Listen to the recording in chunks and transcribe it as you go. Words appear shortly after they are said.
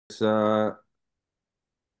uh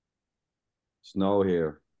snow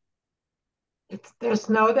here. There's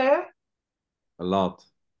snow there? A lot.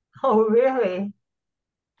 Oh, really?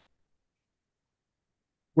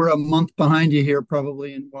 We're a month behind you here,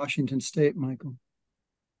 probably in Washington State, Michael.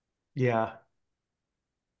 Yeah.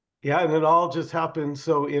 Yeah, and it all just happened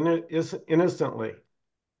so innocently,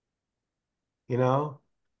 you know?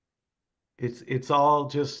 It's all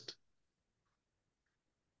just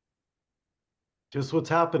what's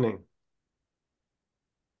happening.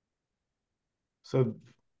 So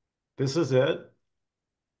this is it.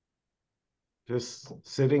 Just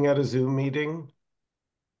sitting at a Zoom meeting.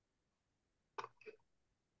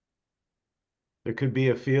 There could be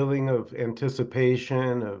a feeling of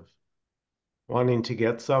anticipation, of wanting to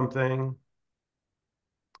get something.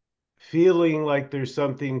 Feeling like there's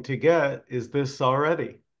something to get is this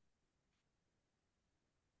already.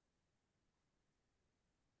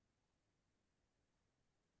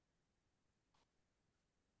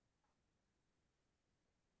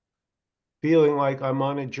 Feeling like I'm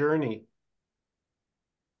on a journey,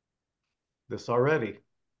 this already.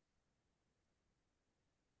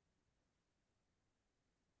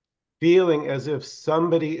 Feeling as if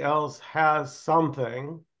somebody else has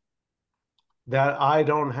something that I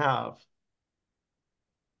don't have.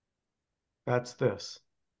 That's this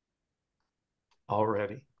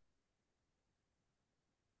already.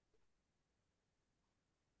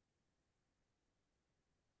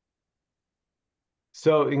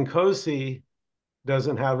 So Nkosi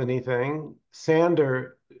doesn't have anything.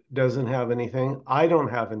 Sander doesn't have anything. I don't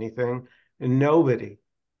have anything. And nobody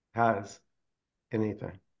has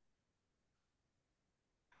anything.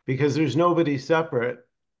 Because there's nobody separate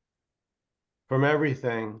from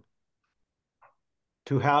everything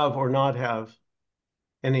to have or not have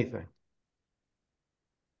anything.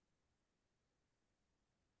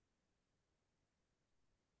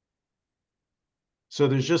 So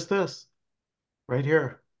there's just this right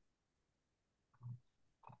here.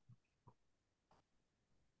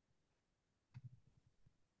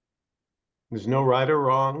 There's no right or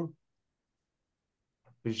wrong.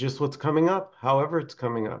 There's just what's coming up, however it's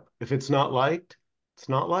coming up. If it's not liked, it's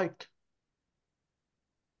not liked.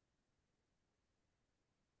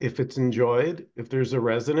 If it's enjoyed, if there's a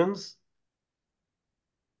resonance,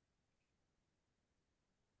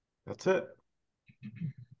 that's it.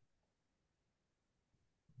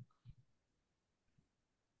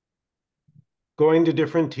 Going to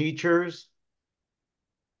different teachers,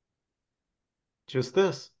 just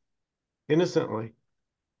this, innocently.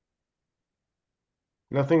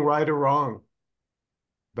 Nothing right or wrong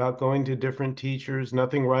about going to different teachers,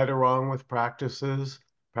 nothing right or wrong with practices,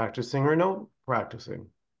 practicing or no practicing.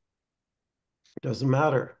 Doesn't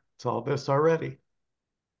matter. It's all this already.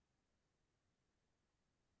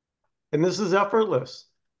 And this is effortless.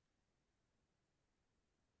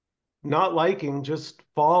 Not liking just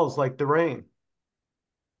falls like the rain.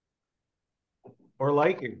 Or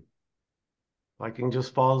liking. Liking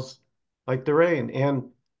just falls like the rain. And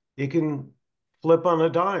it can flip on a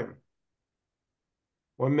dime.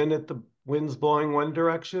 1 minute the wind's blowing one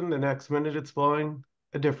direction, the next minute it's blowing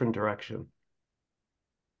a different direction.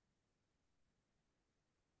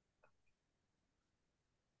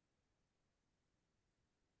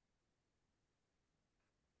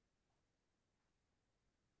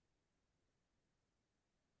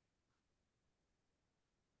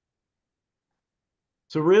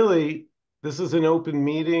 So really, this is an open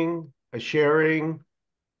meeting, a sharing,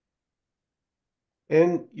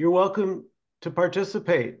 and you're welcome to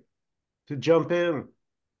participate, to jump in,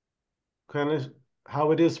 kind of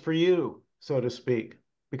how it is for you, so to speak.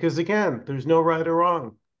 Because again, there's no right or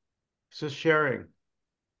wrong. It's just sharing.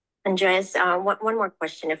 Andreas, one more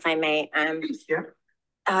question, if I may.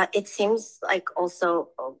 Yeah. It seems like also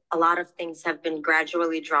a lot of things have been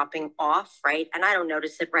gradually dropping off, right? And I don't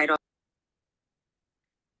notice it right off.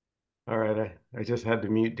 All right, I just had to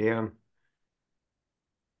mute Dan.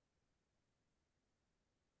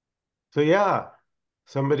 So yeah,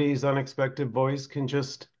 somebody's unexpected voice can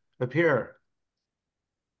just appear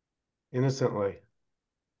innocently,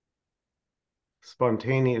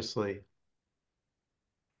 spontaneously.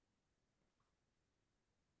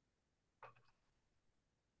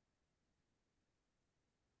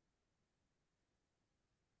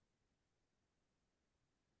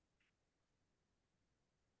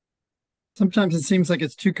 Sometimes it seems like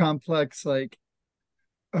it's too complex. Like,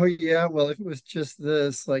 oh yeah, well, if it was just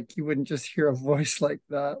this, like you wouldn't just hear a voice like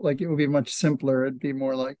that. Like it would be much simpler. It'd be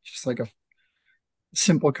more like just like a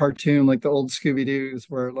simple cartoon, like the old Scooby Doo's,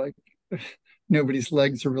 where like nobody's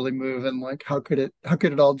legs are really moving. Like, how could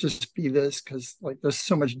it all just be this? Because like there's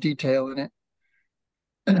so much detail in it.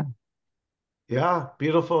 Yeah,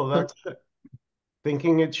 beautiful. So, That's it.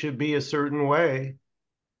 Thinking it should be a certain way,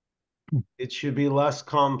 it should be less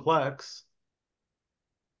complex.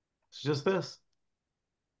 It's just this.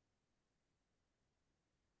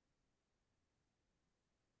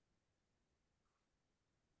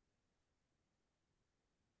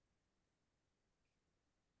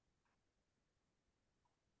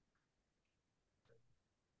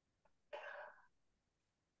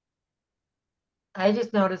 I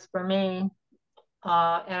just noticed for me,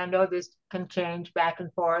 and I know this can change back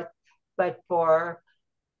and forth, but for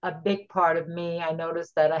a big part of me, I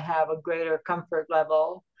noticed that I have a greater comfort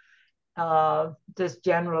level, just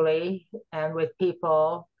generally and with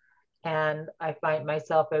people. And I find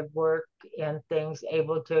myself at work and things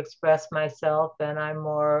able to express myself, and I'm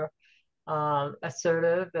more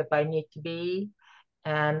assertive if I need to be.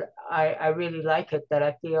 And I really like it that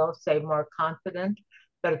I feel, say, more confident.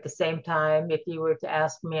 But at the same time, if you were to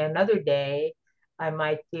ask me another day, I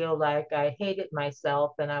might feel like I hated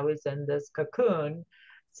myself and I was in this cocoon.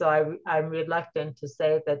 So I'm reluctant to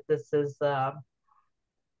say that this is,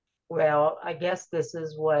 well, I guess this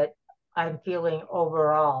is what I'm feeling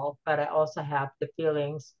overall, but I also have the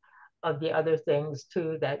feelings of the other things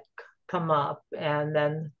too that come up, and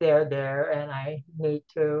then they're there, and I need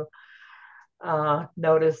to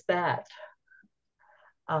notice that.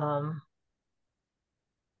 Um,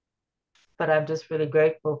 but I'm just really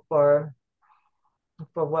grateful for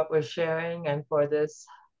what we're sharing and for this,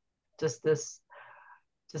 just this,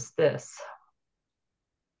 just this.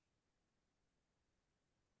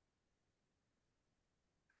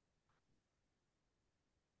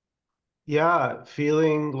 Yeah,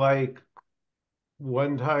 feeling like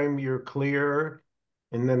one time you're clear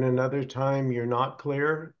and then another time you're not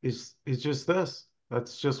clear is just this.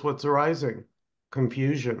 That's just what's arising.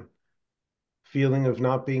 Confusion, feeling of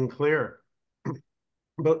not being clear.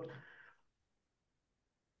 But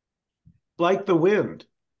like the wind,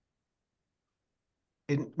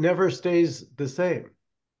 it never stays the same.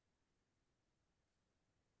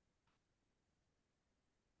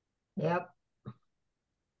 Yep.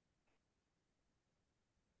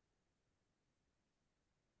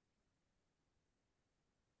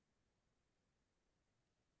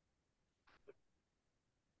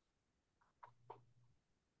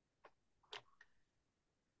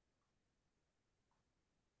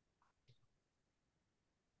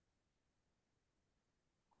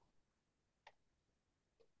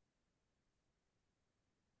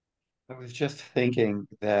 I was just thinking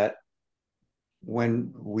that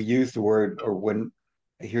when we use the word, or when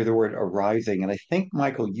I hear the word arising, and I think,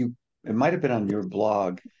 Michael, it might have been on your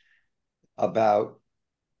blog about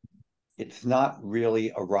it's not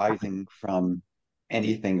really arising from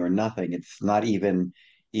anything or nothing. It's not even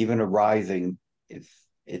arising.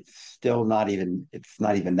 It's still not even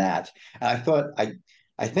that. And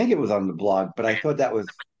I think it was on the blog, but I thought that was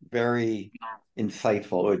very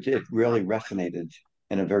insightful. It really resonated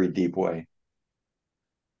in a very deep way.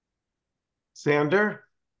 Sander?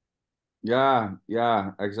 Yeah,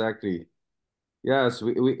 yeah, exactly. Yes,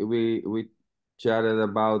 we chatted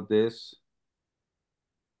about this.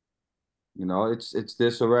 You know, it's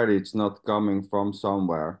this already. It's not coming from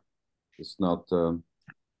somewhere. It's not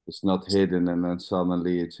it's not hidden and then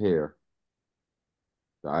suddenly it's here.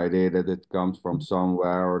 The idea that it comes from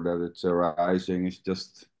somewhere or that it's arising is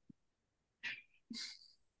just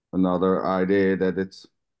another idea that it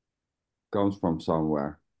comes from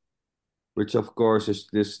somewhere, which of course is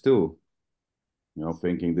this too. You know,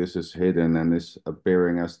 thinking this is hidden and is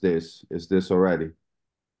appearing as this, is this already.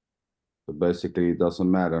 So basically, it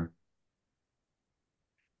doesn't matter.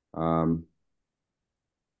 Um,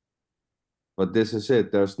 but this is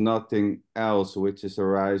it. There's nothing else which is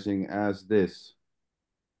arising as this.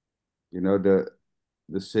 You know,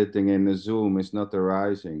 the sitting in the Zoom is not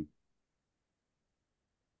arising.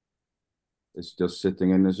 It's just sitting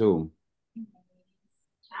in the Zoom.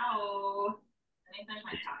 Ciao.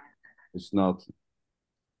 It's not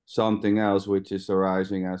something else which is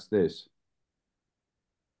arising as this.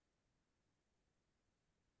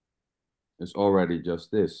 It's already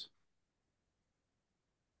just this.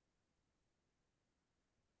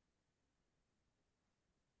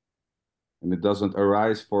 And it doesn't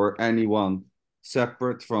arise for anyone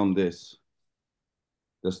separate from this.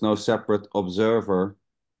 There's no separate observer,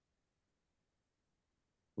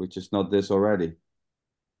 which is not this already.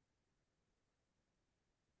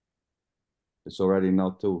 It's already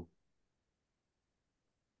not two.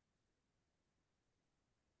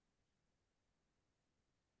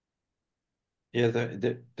 Yeah,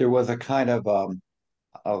 there was a kind of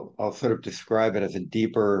I'll sort of describe it as a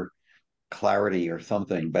deeper clarity or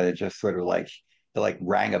something, but it just sort of like like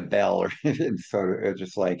rang a bell, or and sort of it was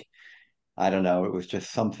just like, I don't know, it was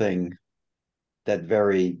just something that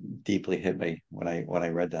very deeply hit me when I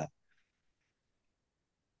read that.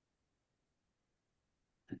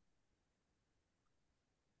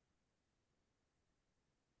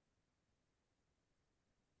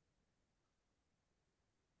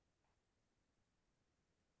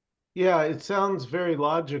 Yeah, it sounds very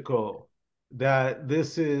logical that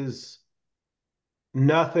this is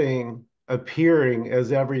nothing appearing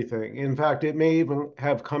as everything. In fact, it may even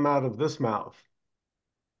have come out of this mouth.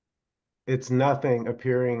 It's nothing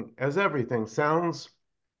appearing as everything. Sounds,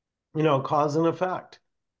 cause and effect.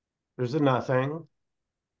 There's a nothing,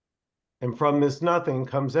 and from this nothing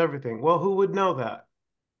comes everything. Well, who would know that?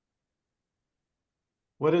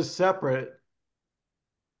 What is separate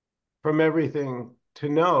from everything to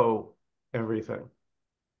know everything?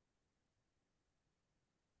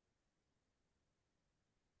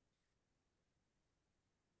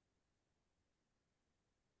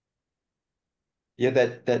 Yeah,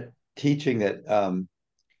 that teaching that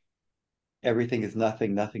everything is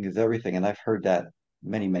nothing, nothing is everything. And I've heard that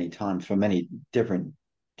many, many times from many different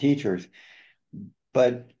teachers.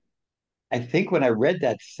 But I think when I read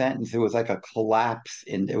that sentence, it was like a collapse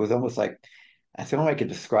in, it was almost like, that's the only way I could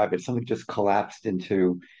describe it. Something just collapsed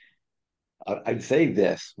into, I'd say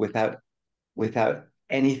this without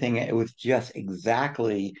anything. It was just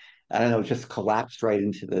exactly, I don't know, just collapsed right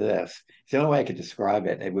into this. It's the only way I could describe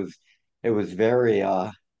it. It was very,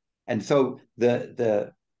 and so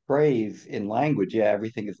the phrase in language, yeah,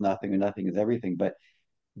 everything is nothing and nothing is everything, but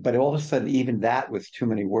all of a sudden, even that was too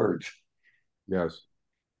many words. Yes,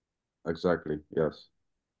 exactly. Yes.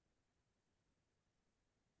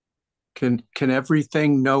 Can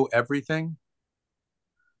everything know everything?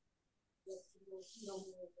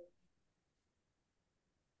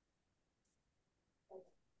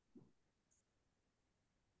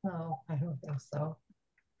 No, I don't think so.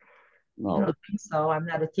 I No, don't think so. I'm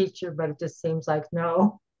not a teacher, but it just seems like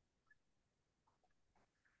no.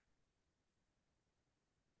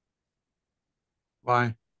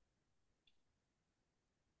 Why?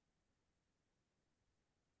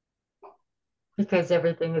 Because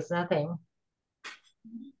everything is nothing.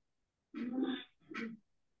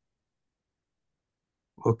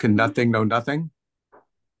 Well, can nothing know nothing?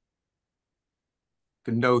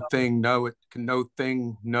 Can no thing know it? Can no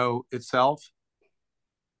thing know itself?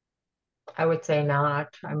 I would say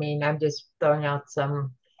not. I mean, I'm just throwing out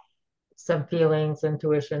some feelings,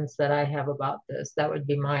 intuitions that I have about this. That would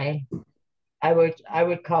be my I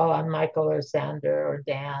would call on Michael or Sander or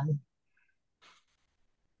Dan.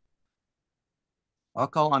 I'll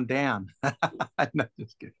call on Dan. I'm not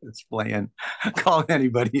just kidding. It's playing. Call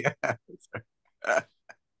anybody.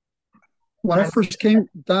 When I I first came,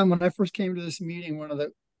 Don, when I first came to this meeting,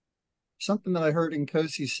 something that I heard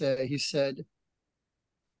Nkosi say, he said,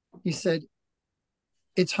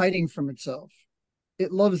 it's hiding from itself.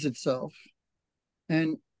 It loves itself.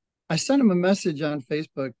 And I sent him a message on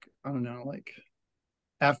Facebook, I don't know, like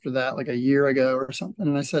after that, like a year ago or something.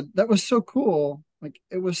 And I said, that was so cool. Like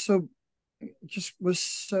it just was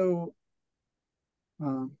so, I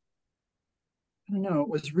don't know, it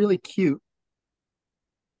was really cute.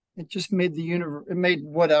 It just made the universe, it made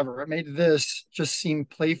whatever, it made this just seem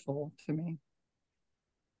playful to me.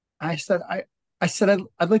 I said, I said,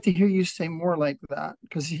 I'd like to hear you say more like that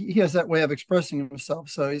because he has that way of expressing himself.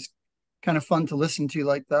 So he's kind of fun to listen to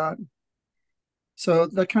like that. So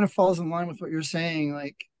that kind of falls in line with what you're saying.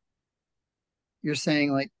 Like, you're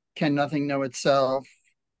saying, like, can nothing know itself?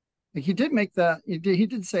 Like, he did make that, he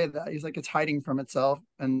did say that. He's like, it's hiding from itself.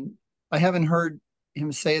 And I haven't heard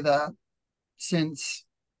him say that since.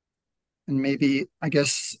 And maybe, I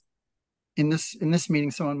guess, in this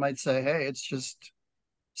meeting, someone might say, hey, it's just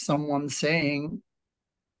someone saying,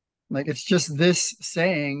 like, it's just this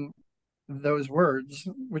saying those words,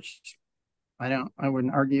 which I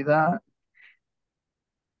wouldn't argue that.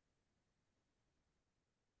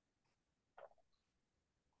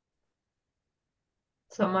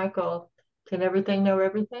 So Michael, can everything know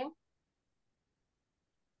everything?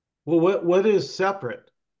 Well, what is separate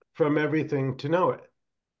from everything to know it?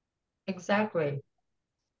 Exactly.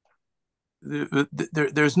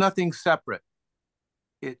 There's nothing separate.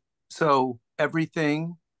 It so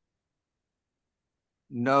everything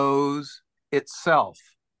knows itself.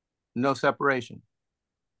 No separation.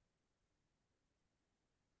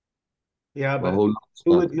 Yeah, well, but who knows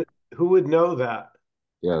who that? would who would know that?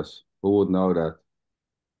 Yes, who would know that?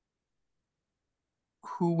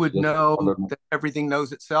 Who It's would just know another, that everything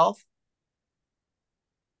knows itself?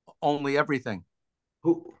 Only everything.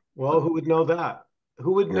 Who would know that?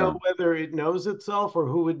 Who would know yeah. whether it knows itself or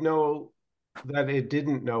who would know that it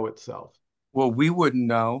didn't know itself. Well, we wouldn't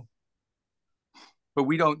know, but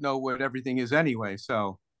we don't know what everything is anyway.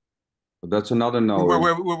 So But that's another we're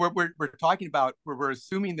knowing. we're talking about we're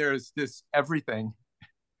assuming there's this everything.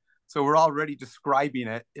 So we're already describing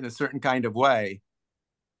it in a certain kind of way,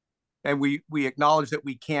 and we acknowledge that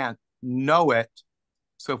we can't know it.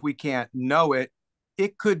 So if we can't know it,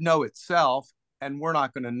 it could know itself, and we're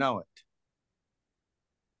not going to know it.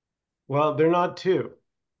 Well, they're not two.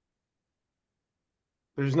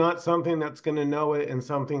 There's not something that's going to know it and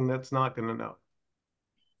something that's not going to know.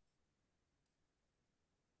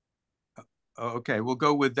 Okay, we'll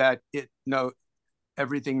go with that.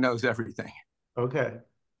 Everything knows everything. Okay.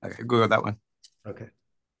 Okay, go with that one. Okay.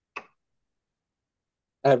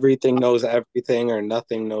 Everything knows everything or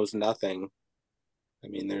nothing knows nothing. I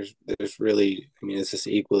mean, there's really, I mean, it's just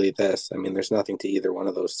equally this. I mean, there's nothing to either one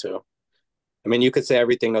of those two. I mean, you could say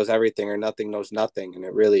everything knows everything or nothing knows nothing, and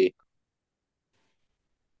it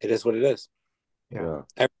is what it is. Yeah.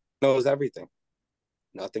 Everything knows everything.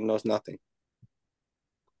 Nothing knows nothing.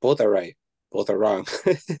 Both are right. Both are wrong.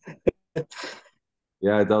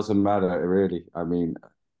 Yeah, it doesn't matter, really. I mean,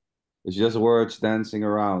 it's just words dancing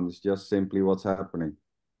around. It's just simply what's happening.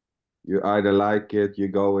 You either like it, you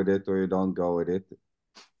go with it, or you don't go with it.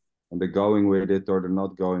 And the going with it or the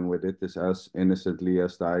not going with it is as innocently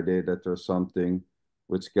as the idea that there's something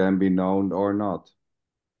which can be known or not,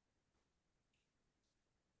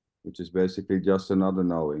 which is basically just another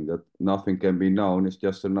knowing. That nothing can be known is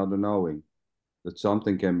just another knowing. That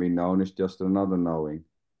something can be known is just another knowing.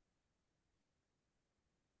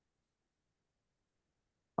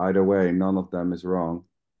 Either way, none of them is wrong.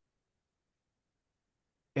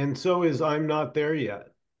 And so is I'm not there yet.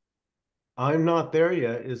 I'm not there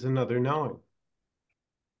yet is another knowing.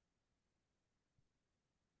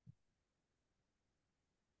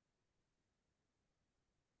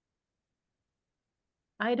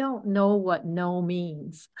 I don't know what no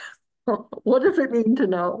means. What does it mean to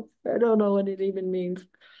know? I don't know what it even means.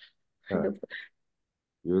 Yeah.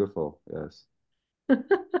 Beautiful, yes.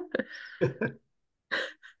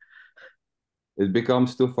 It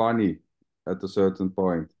becomes too funny at a certain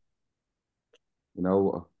point. You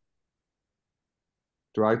know,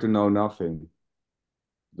 try to know nothing.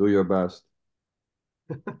 Do your best.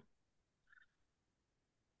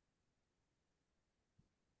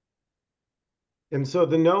 And so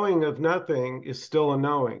the knowing of nothing is still a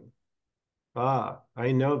knowing. Ah,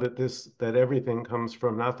 I know that everything comes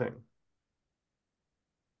from nothing.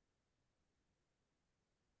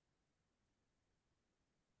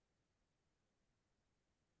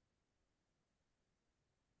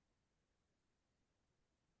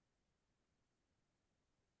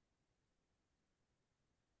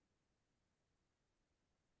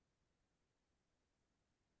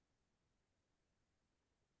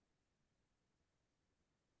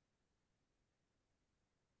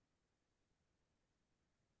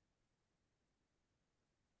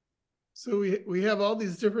 So we have all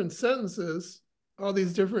these different sentences, all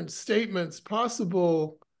these different statements,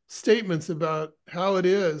 possible statements about how it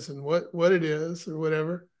is and what it is or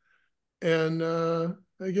whatever. And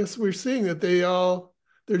I guess we're seeing that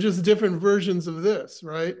they're just different versions of this,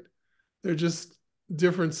 right? They're just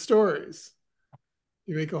different stories.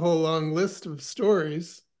 You make a whole long list of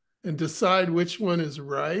stories and decide which one is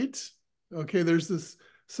right. Okay,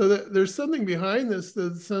 so that there's something behind this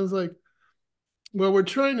that sounds like, well, we're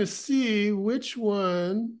trying to see which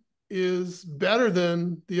one is better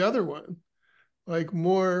than the other one, like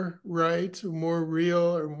more right or more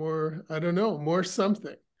real or more, I don't know, more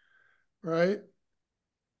something, right?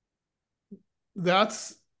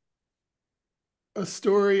 That's a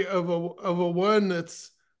story of a one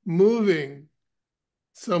that's moving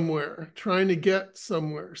somewhere, trying to get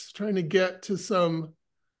somewhere, trying to get to some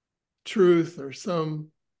truth or some,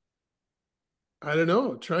 I don't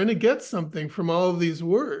know, trying to get something from all of these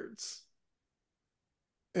words.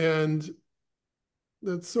 And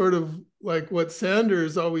that's sort of like what Sander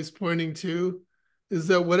is always pointing to, is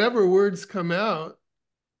that whatever words come out,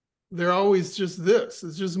 they're always just this.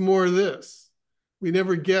 It's just more this. We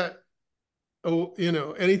never get,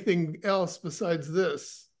 anything else besides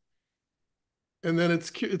this. And then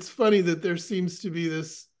it's funny that there seems to be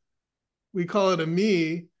this, we call it a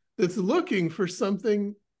me, that's looking for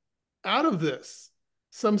something out of this,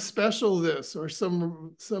 some special this, or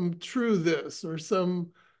some true this, or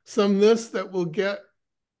some this that will get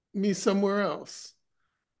me somewhere else.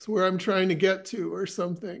 It's where I'm trying to get to or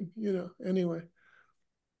something, anyway.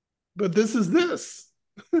 But this is this.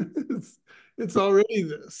 it's already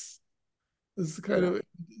this. This is kind of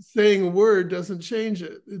saying a word doesn't change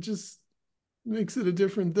it. It just makes it a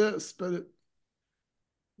different this, but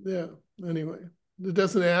yeah, Anyway, it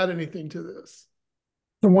doesn't add anything to this.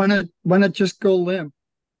 So why not just go limp?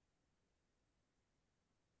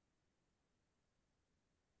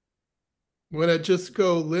 When it just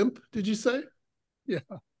go limp, did you say? Yeah.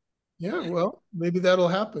 Yeah, well, maybe that'll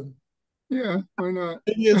happen. Yeah, why not?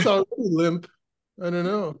 Maybe it's already limp. I don't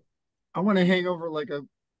know. I want to hang over like a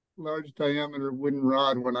large diameter wooden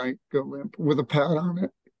rod when I go limp with a pad on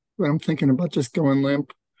it. But I'm thinking about just going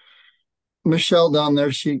limp. Michelle down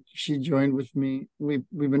there, she joined with me. We've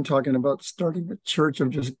been talking about starting a church of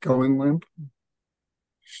just going limp.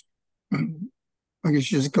 I guess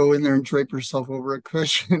just go in there and drape herself over a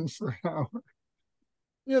cushion for an hour.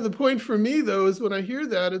 Yeah, the point for me though is when I hear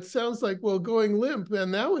that, it sounds like, well, going limp,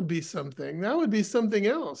 and that would be something. That would be something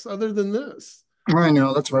else other than this. I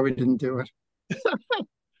know, that's why we didn't do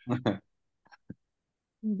it.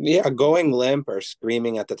 Yeah, going limp or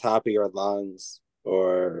screaming at the top of your lungs,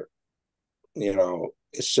 or,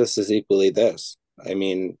 it's just as equally this. I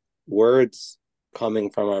mean, words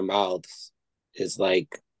coming from our mouths is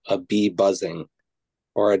like a bee buzzing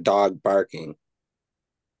or a dog barking.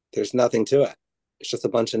 There's nothing to it. It's just a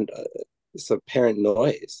bunch of, it's apparent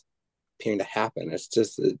noise appearing to happen. It's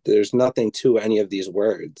just, there's nothing to any of these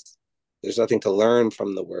words. There's nothing to learn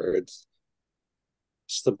from the words.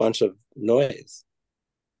 It's just a bunch of noise.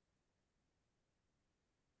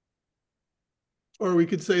 Or we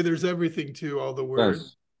could say there's everything to all the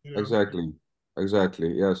words. Yes,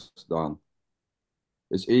 exactly. Yes, Don.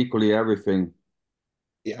 It's equally everything.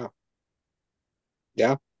 Yeah.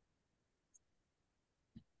 Yeah.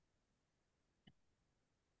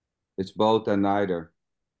 It's both and neither.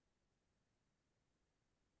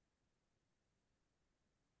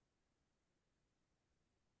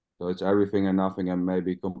 So it's everything and nothing and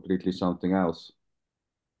maybe completely something else.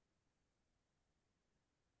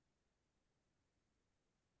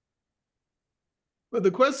 But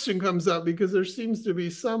the question comes up because there seems to be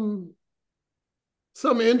some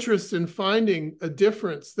interest in finding a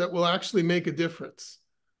difference that will actually make a difference.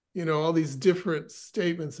 All these different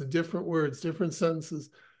statements and different words, different sentences.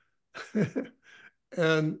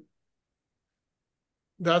 And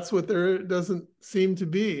that's what there doesn't seem to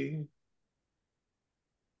be.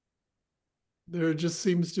 There just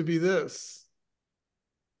seems to be this.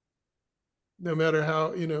 No matter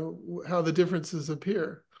how, how the differences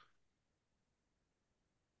appear.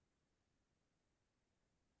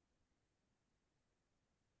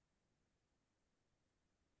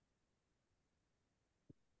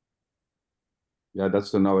 Yeah,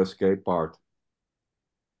 that's the no escape part.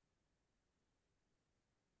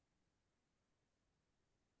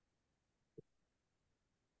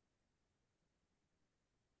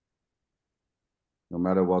 No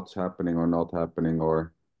matter what's happening or not happening,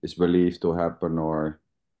 or is believed to happen, or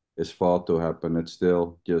is thought to happen, it's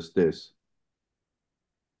still just this.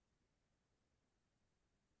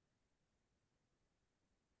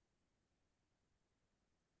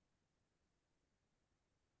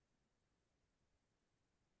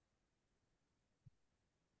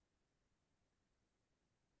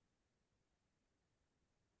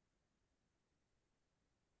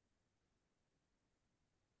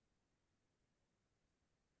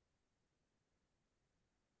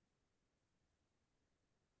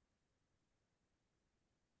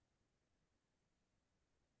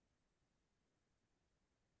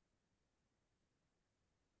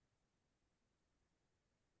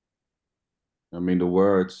 I mean, the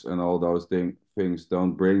words and all those things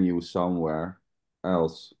don't bring you somewhere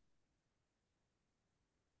else.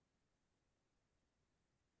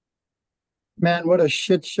 Man, what a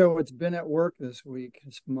shit show it's been at work this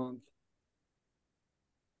month.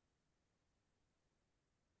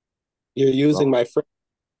 You're using my friend.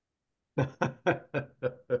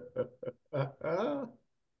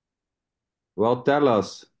 Well, tell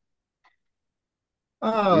us.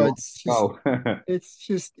 Oh, Oh, it's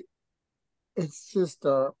just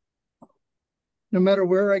no matter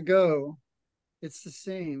where I go, it's the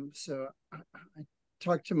same. So I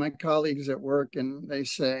talk to my colleagues at work and they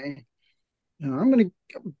say, I'm going to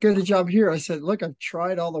get a job here. I said, look, I've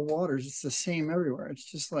tried all the waters. It's the same everywhere. It's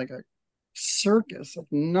just like a circus.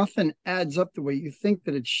 Like nothing adds up the way you think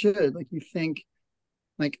that it should. Like you think,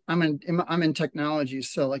 like I'm in technology.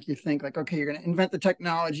 So like you think like, okay, you're going to invent the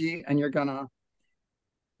technology and you're going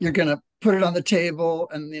to put it on the table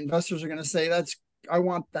and the investors are going to say, I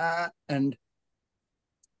want that. And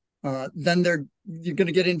then you're going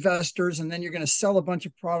to get investors and then you're going to sell a bunch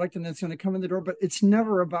of product and that's going to come in the door. But it's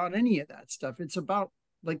never about any of that stuff. It's about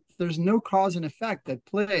like, there's no cause and effect at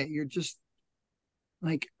play. You're just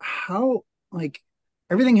like, how, like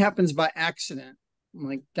everything happens by accident,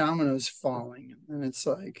 like dominoes falling. And it's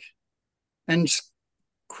like, and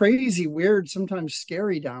crazy, weird, sometimes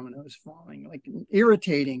scary dominoes falling, like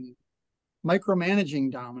irritating, micromanaging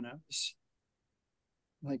dominoes.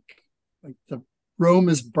 Like the room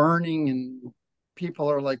is burning and people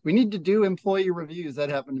are like, we need to do employee reviews. That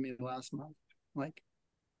happened to me last month. Like,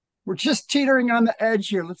 we're just teetering on the edge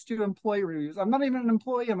here. Let's do employee reviews. I'm not even an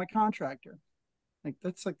employee, I'm a contractor. Like,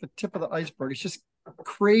 that's like the tip of the iceberg. It's just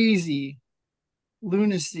crazy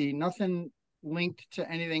lunacy, nothing linked to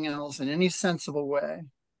anything else in any sensible way.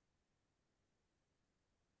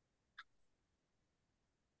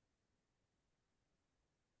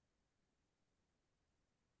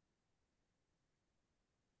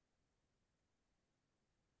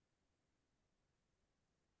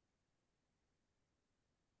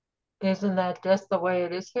 Isn't that just the way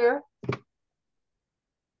it is here?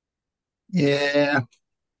 Yeah.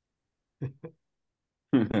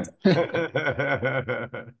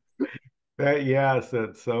 That yeah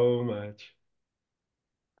said so much.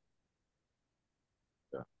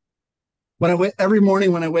 Every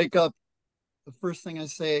morning when I wake up, the first thing I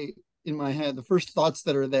say in my head, the first thoughts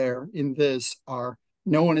that are there in this are,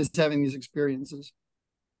 no one is having these experiences.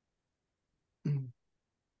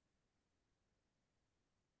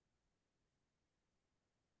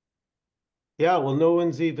 Yeah, well, no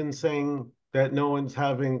one's even saying that no one's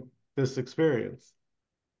having this experience.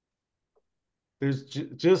 There's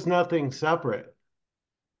just nothing separate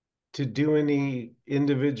to do any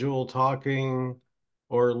individual talking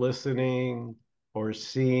or listening or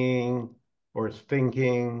seeing or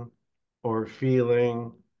thinking or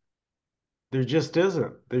feeling. There just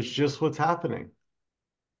isn't. There's just what's happening.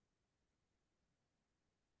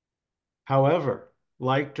 However,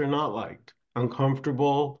 liked or not liked,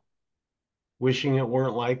 uncomfortable, wishing it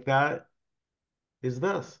weren't like that, is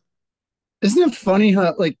this. Isn't it funny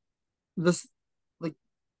how like this, like,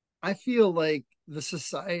 I feel like the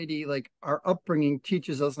society, like our upbringing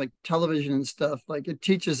teaches us, like television and stuff, like it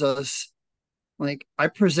teaches us, like I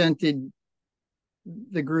presented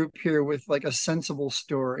the group here with like a sensible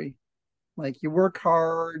story. Like you work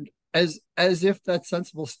hard, as if that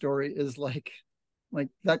sensible story is like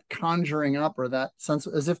that conjuring up, or that sense,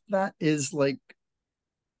 as if that is like,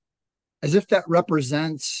 as if that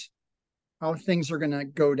represents how things are going to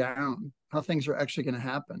go down, how things are actually going to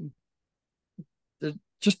happen.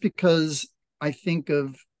 Just because I think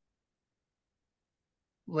of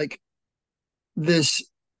like this,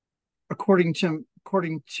 according to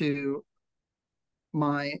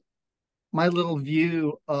my little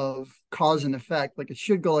view of cause and effect, like it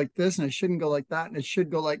should go like this and it shouldn't go like that and it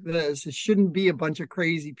should go like this. It shouldn't be a bunch of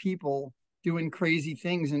crazy people doing crazy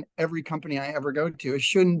things in every company I ever go to. It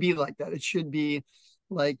shouldn't be like that. It should be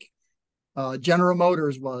like General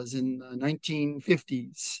Motors was in the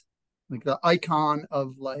 1950s, like the icon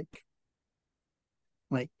of like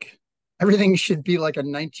everything should be like a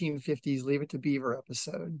 1950s Leave It to Beaver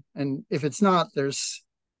episode. And if it's not,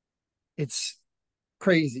 it's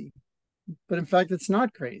crazy. But in fact, it's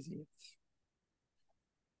not crazy. It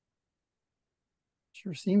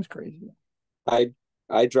sure seems crazy.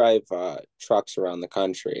 I drive trucks around the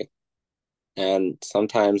country, and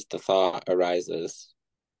sometimes the thought arises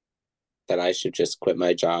that I should just quit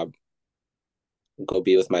my job, go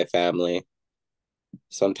be with my family.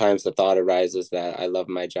 Sometimes the thought arises that I love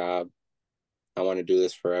my job, I want to do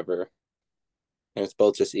this forever. And it's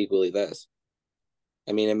both just equally this.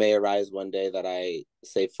 I mean, it may arise one day that I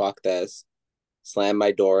say, fuck this, slam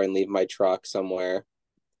my door and leave my truck somewhere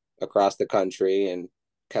across the country and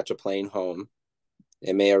catch a plane home.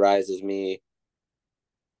 It may arise as me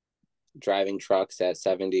driving trucks at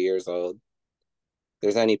 70 years old.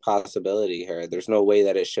 There's any possibility here. There's no way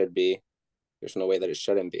that it should be. There's no way that it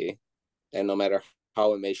shouldn't be. And no matter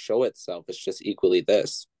how it may show itself, it's just equally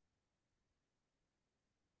this.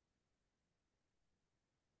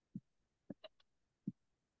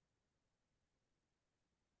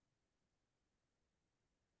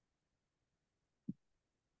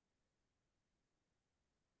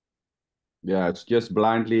 Yeah, it's just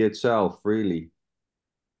blindly itself, really.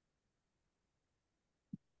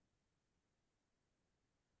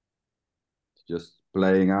 It's just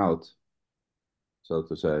playing out, so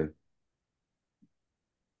to say.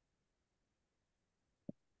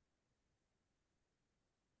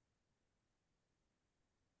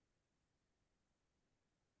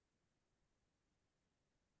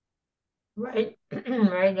 Right.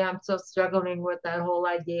 Right now, I'm still struggling with that whole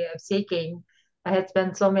idea of seeking. I had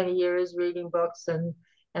spent so many years reading books and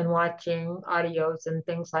watching audios and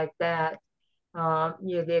things like that.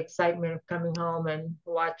 The excitement of coming home and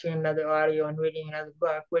watching another audio and reading another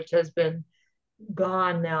book, which has been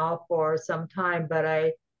gone now for some time. But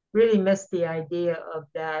I really miss the idea of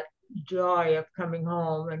that joy of coming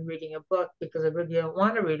home and reading a book because I really don't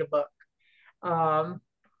want to read a book. Um,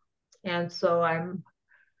 and so I'm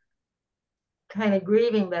kind of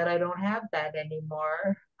grieving that I don't have that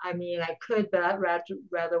anymore. I mean, I could, but I'd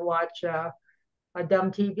rather watch a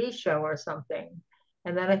dumb TV show or something.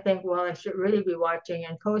 And then I think, well, I should really be watching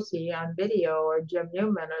Nkosi on video or Jim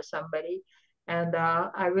Newman or somebody. And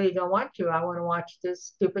I really don't want to. I want to watch this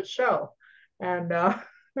stupid show. And uh,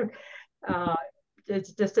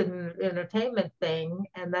 it's just an entertainment thing.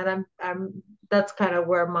 And then that's kind of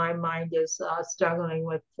where my mind is struggling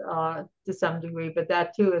with to some degree. But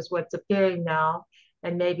that too is what's appearing now.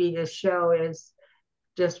 And maybe this show is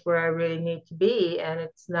just where I really need to be, and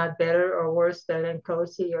it's not better or worse than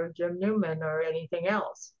Nkosi or Jim Newman or anything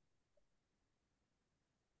else.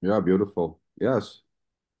 Yeah, beautiful. Yes.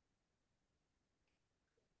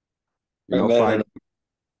 You And know, then find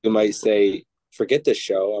you might say, forget this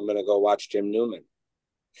show. I'm going to go watch Jim Newman.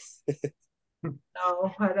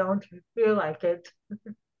 No, I don't feel like it.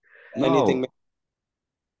 Anything. no.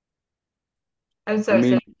 I'm I sorry,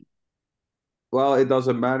 mean, say well, it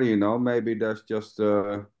doesn't matter, you know. Maybe there's just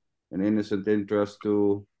an innocent interest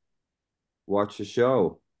to watch a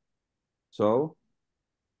show. So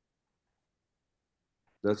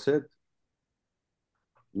that's it.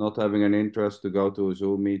 Not having an interest to go to a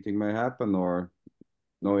Zoom meeting may happen, or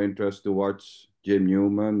no interest to watch Jim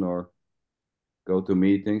Newman or go to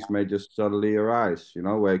meetings may just suddenly arise, you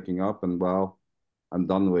know, waking up and, well, I'm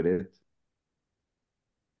done with it.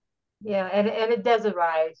 yeah, and it does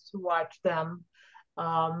arise to watch them.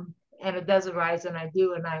 And it does arise, and I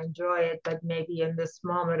do, and I enjoy it. But maybe in this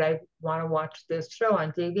moment, I want to watch this show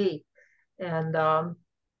on TV. And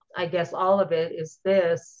I guess all of it is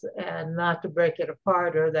this, and not to break it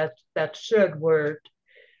apart, or that should word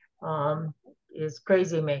um, is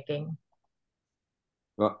crazy making.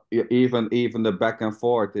 Well, even the back and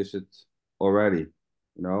forth is it already,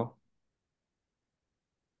 you know,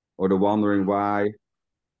 or the wondering why,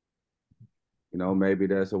 you know, maybe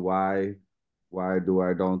there's a why. Why do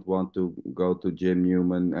I don't want to go to Jim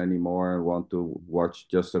Newman anymore and want to watch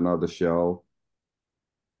just another show?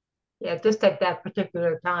 Yeah, just at that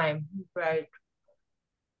particular time, right?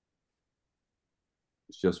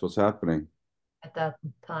 It's just what's happening. At that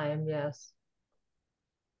time, yes.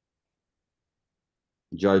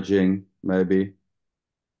 Judging, maybe,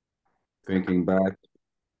 thinking back.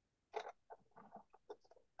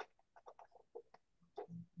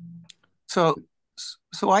 So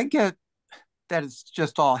I get that it's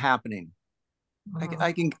just all happening.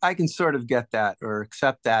 I can sort of get that or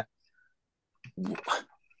accept that.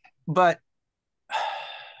 But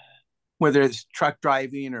whether it's truck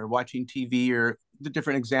driving or watching TV or the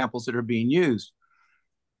different examples that are being used,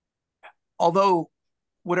 although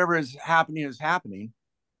whatever is happening,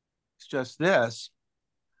 it's just this.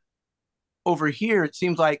 Over here, it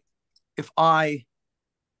seems like if I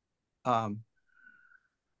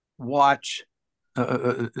watch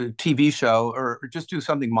a TV show or just do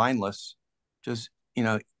something mindless, just,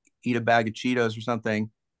 eat a bag of Cheetos or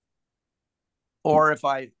something, or if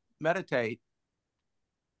I meditate,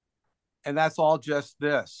 and that's all just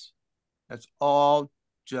this. That's all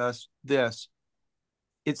just this.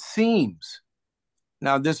 It seems,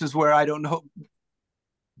 now this is where I don't know,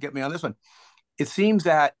 get me on this one. It seems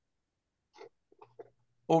that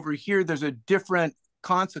over here, there's a different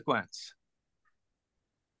consequence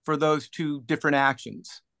for those two different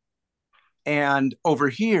actions. And over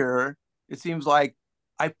here, it seems like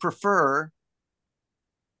I prefer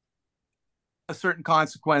a certain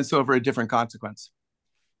consequence over a different consequence.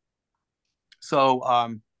 So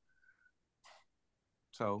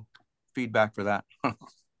feedback for that.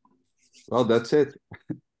 Well, that's it.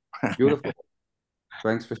 Beautiful.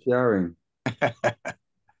 Thanks for sharing.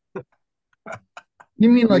 You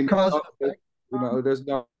mean I like mean, cause and effect? there's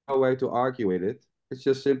no way to argue with it. It's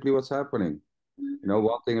just simply what's happening. You know,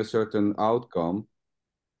 wanting a certain outcome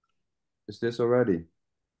is this already.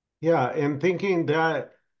 Yeah, and thinking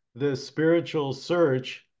that the spiritual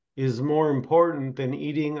search is more important than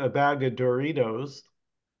eating a bag of Doritos,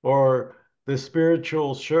 or the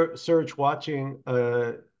spiritual search watching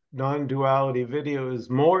a non-duality video is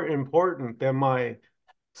more important than my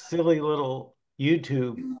silly little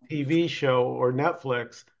YouTube TV show or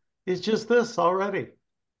Netflix, is just this already.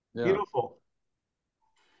 Yeah. Beautiful.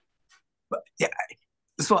 But yeah,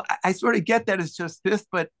 so I sort of get that it's just this,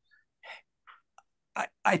 but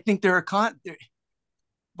I think but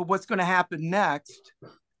what's going to happen next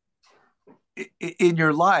in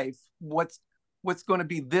your life? What's going to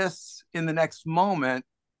be this in the next moment?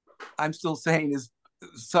 I'm still saying is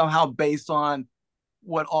somehow based on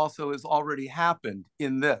what also has already happened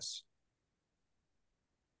in this.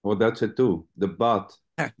 Well, that's it too. The but,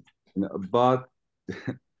 but,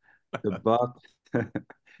 the but,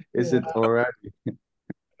 is it Yeah, already?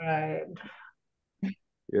 right.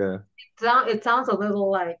 Yeah. It sounds a little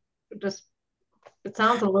like just it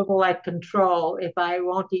sounds a little like control. If I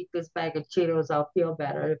won't eat this bag of Cheetos, I'll feel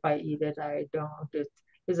better. If I eat it, I don't.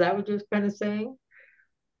 Is that what you're kind of saying?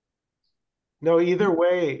 No, either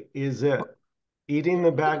way is it. Eating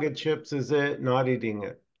the bag of chips is it, not eating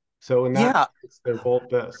it. So in that Yeah, case, they're both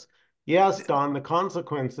this. Yes, Don, the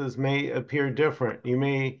consequences may appear different. You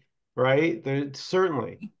may, right? There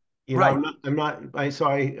certainly, right,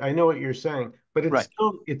 I know what you're saying, but right.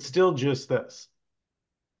 it's still just this.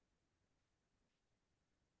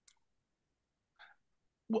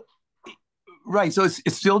 Well, right. So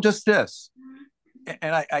it's still just this.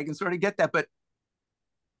 And I can sort of get that, but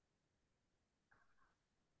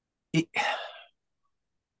it,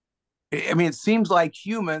 I mean, it seems like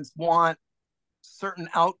humans want certain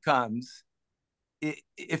outcomes.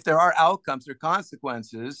 If there are outcomes or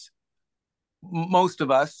consequences, most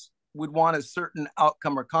of us would want a certain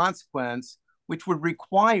outcome or consequence, which would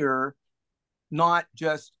require not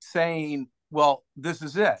just saying, well, this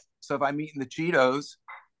is it. So if I'm eating the Cheetos,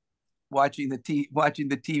 watching the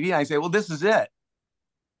TV, I say, well, this is it.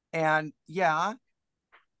 And yeah,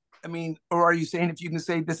 I mean, or are you saying if you can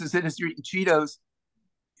say this is it as you're eating Cheetos,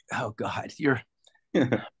 oh God, you're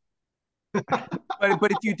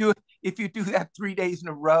but if you do that 3 days in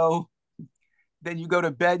a row, then you go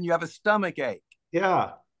to bed and you have a stomach ache.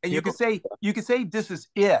 Yeah. And you could say this is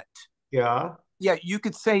it. Yeah. Yeah, you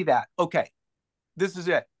could say that. Okay, this is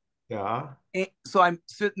it. Yeah. And so I'm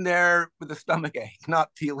sitting there with a stomach ache, not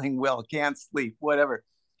feeling well, can't sleep, whatever.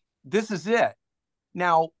 This is it.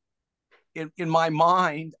 Now, in my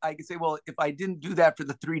mind, I could say, well, if I didn't do that for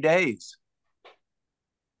the 3 days,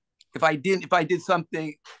 if I did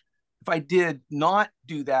not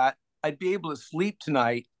do that, I'd be able to sleep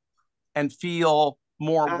tonight and feel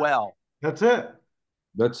more well. That's it.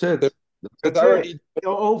 That's it. There's That's already it.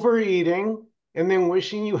 Overeating and then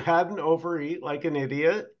wishing you hadn't overeat like an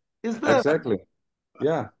idiot is this. Exactly.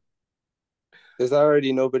 Yeah. there's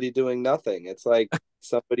already nobody doing nothing. It's like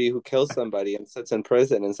somebody who kills somebody and sits in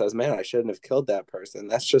prison and says, "Man, I shouldn't have killed that person."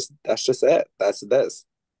 That's just it. That's this.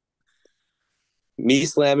 Me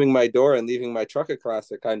slamming my door and leaving my truck across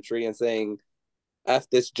the country and saying, "F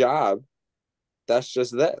this job." That's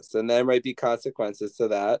just this, and there might be consequences to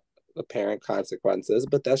that, apparent consequences,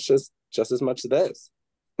 but that's just as much this.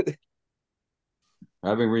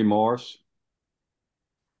 Having remorse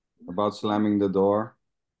about slamming the door,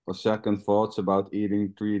 or second thoughts about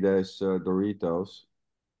eating 3 days Doritos.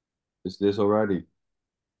 Is this already?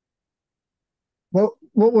 What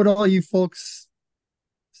would all you folks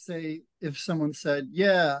say if someone said,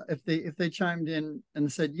 yeah, if they chimed in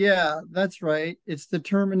and said, yeah, that's right, it's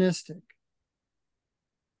deterministic.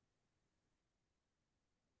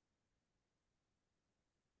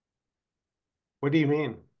 What do you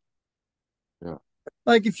mean? Yeah.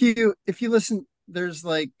 Like if you listen, there's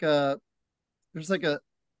like a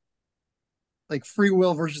like free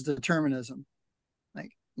will versus determinism.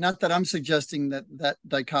 Like, not that I'm suggesting that that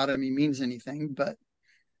dichotomy means anything, but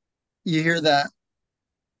you hear that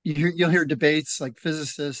you'll hear debates, like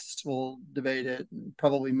physicists will debate it, and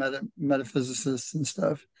probably metaphysicists and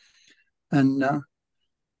stuff, and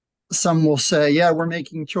some will say, yeah, we're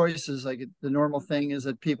making choices. Like, the normal thing is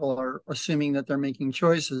that people are assuming that they're making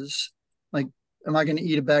choices. Like, am I going to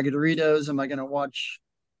eat a bag of Doritos? Am I going to watch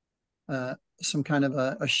some kind of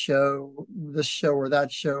a show, this show or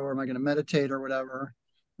that show, or am I going to meditate or whatever?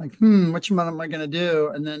 Like, which one am I going to do?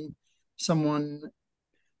 And then someone,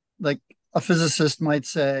 like a physicist, might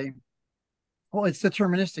say, well, it's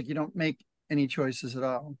deterministic. You don't make any choices at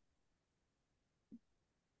all.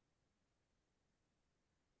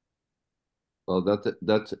 Well,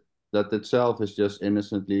 that itself is just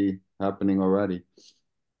innocently happening already.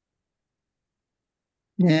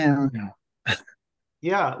 Yeah.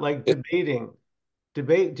 Yeah, like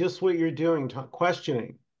debate just what you're doing,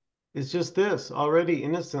 questioning. It's just this already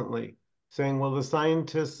innocently saying, well, the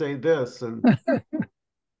scientists say this, and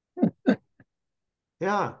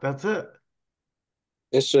yeah, that's it.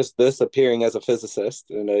 It's just this appearing as a physicist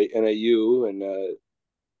and a you and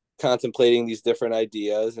contemplating these different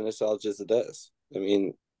ideas, and it's all just this. I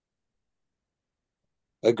mean,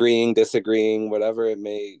 agreeing, disagreeing, whatever it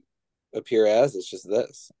may appear as, it's just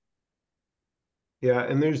this. Yeah,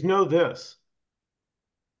 and there's no this.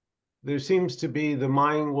 There seems to be the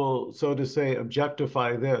mind will, so to say,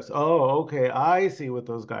 objectify this. Oh, okay, I see what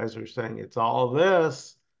those guys are saying. It's all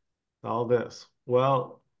this, all this.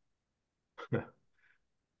 Well,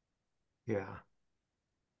 yeah.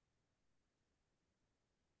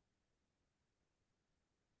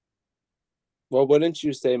 Well, wouldn't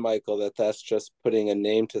you say, Michael, that that's just putting a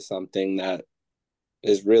name to something that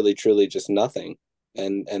is really truly just nothing,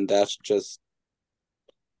 and that's just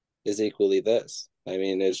is equally this. I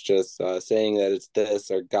mean, it's just saying that it's this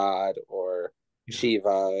or God or Shiva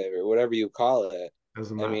or whatever you call it.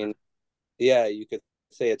 Doesn't I matter. mean, yeah, you could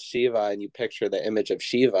say it's Shiva and you picture the image of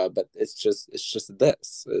Shiva, but it's just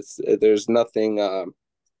this. It's there's nothing.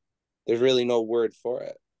 There's really no word for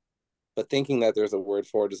it. But thinking that there's a word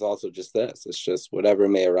for it is also just this. It's just whatever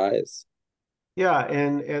may arise. Yeah,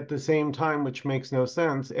 and at the same time, which makes no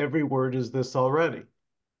sense, every word is this already.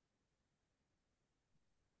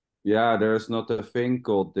 Yeah, there's not a thing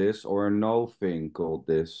called this or no thing called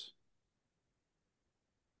this.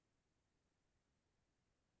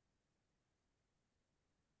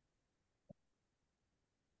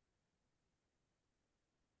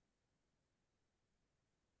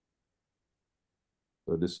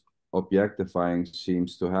 So this objectifying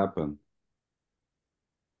seems to happen,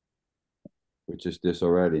 which is this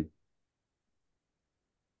already.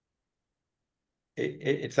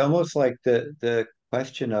 It's almost like the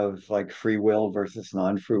question of like free will versus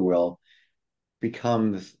non-free will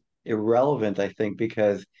becomes irrelevant, I think,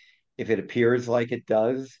 because if it appears like it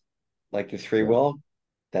does, like it's free Yeah, will,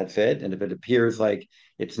 that's it. And if it appears like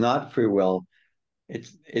it's not free will,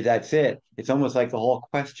 that's it. It's almost like the whole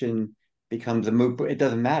question becomes a moot. It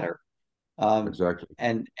doesn't matter. exactly.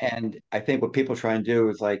 And I think what people try and do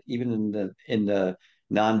is like even in the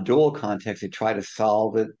non-dual context, they try to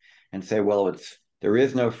solve it and say, well, it's there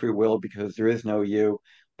is no free will because there is no you.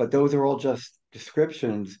 But those are all just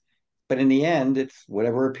descriptions. But in the end, it's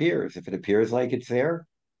whatever appears. If it appears like it's there,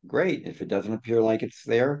 great. If it doesn't appear like it's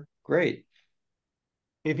there, great.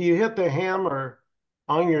 If you hit the hammer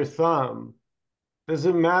on your thumb, does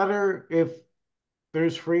it matter if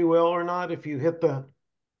there's free will or not if you hit the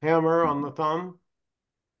hammer on the thumb?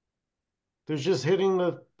 There's just hitting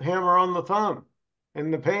the hammer on the thumb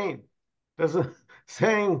and the pain. Doesn't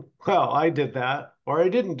saying, well, I did that or I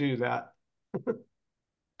didn't do that.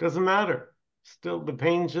 Doesn't matter. Still, the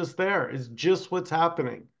pain's just there. It's just what's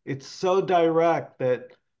happening. It's so direct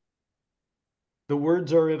that the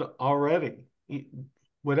words are it already.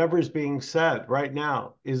 Whatever's being said right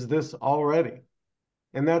now is this already.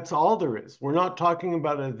 And that's all there is. We're not talking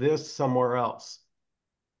about a this somewhere else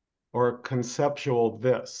or a conceptual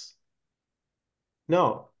this.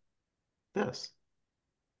 No, this.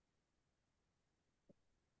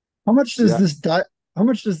 How much does Yeah,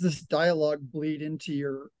 this dialogue bleed into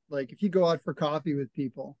your, like, if you go out for coffee with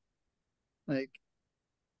people, like,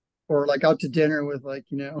 or like out to dinner with, like,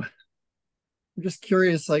 I'm just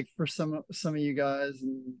curious, like, for some of you guys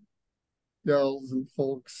and girls and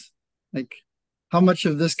folks, like, how much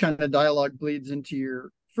of this kind of dialogue bleeds into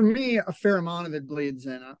your, for me, a fair amount of it bleeds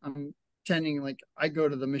in. I'm tending, like, I go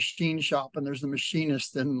to the machine shop and there's the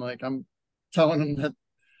machinist, and like I'm telling them that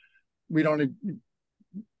we don't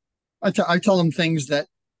I tell them things that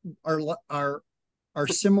are are are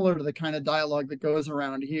similar to the kind of dialogue that goes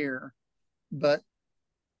around here, but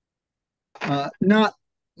not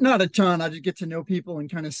a ton. I just get to know people and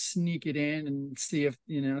kind of sneak it in and see if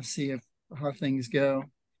how things go.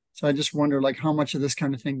 So I just wonder, like, how much of this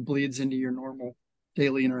kind of thing bleeds into your normal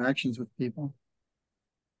daily interactions with people.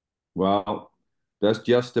 well, that's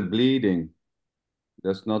just the bleeding.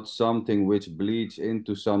 That's not something which bleeds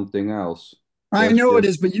into something else. I That's know it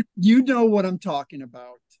just, is, but you know what I'm talking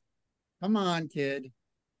about. Come on, kid.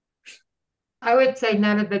 I would say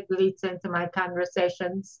none of it bleeds into my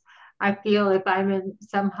conversations. I feel if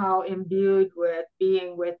somehow imbued with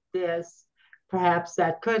being with this, perhaps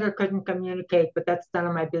that could or couldn't communicate, but that's none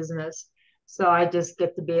of my business. So I just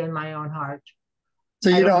get to be in my own heart. So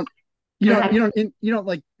I you don't, don't go ahead. you don't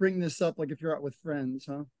like bring this up like if you're out with friends,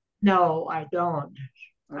 huh? No, I don't.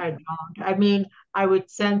 I Okay. don't. I mean, I would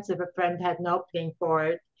sense if a friend had an opening for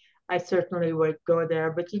it, I certainly would go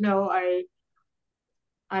there. But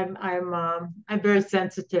I'm very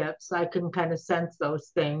sensitive, so I can kind of sense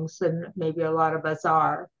those things, and maybe a lot of us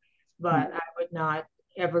are, Hmm. but I would not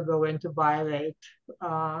ever go in to violate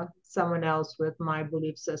someone else with my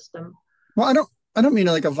belief system. Well, I don't mean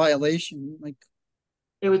like a violation. Like,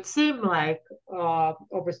 It would seem like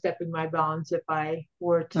overstepping my bounds if I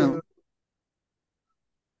were oh,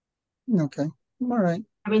 to. okay. All right.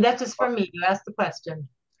 I mean, that's just for me. You asked the question.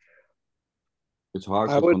 it's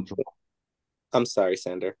hard I to would. control. I'm sorry,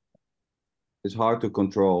 Sander. It's hard to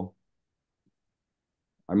control.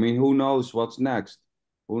 I mean, who knows what's next?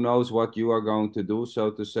 Who knows what you are going to do,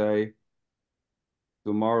 so to say,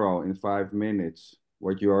 tomorrow in 5 minutes,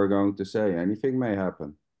 what you are going to say. Anything may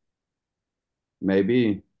happen.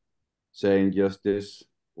 Maybe saying just this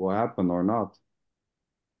will happen or not.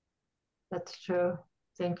 That's true.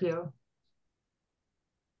 Thank you.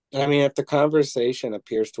 I mean, if the conversation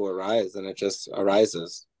appears to arise, then it just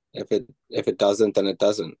arises. If it doesn't, then it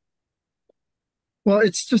doesn't. Well,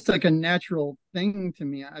 it's just like a natural thing to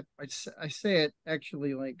me. I say it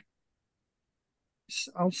actually like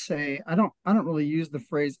I'll say I don't really use the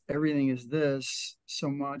phrase everything is this so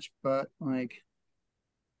much, but like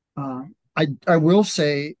I will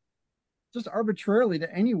say just arbitrarily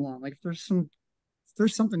to anyone, like if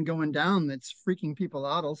there's something going down that's freaking people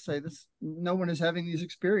out, I'll say this no one is having these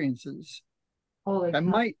experiences. Holy I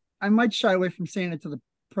cow. might shy away from saying it to the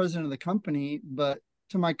president of the company, but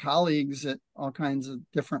to my colleagues at all kinds of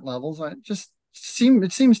different levels, it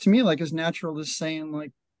seems to me like as natural as saying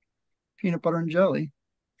like peanut butter and jelly.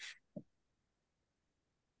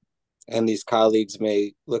 And these colleagues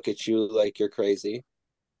may look at you like you're crazy,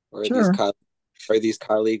 or Sure. these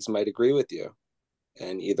colleagues might agree with you,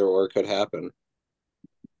 and either or could happen.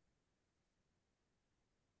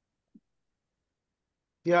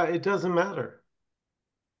 Yeah, it doesn't matter.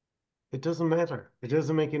 It doesn't matter. It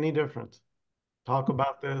doesn't make any difference. Talk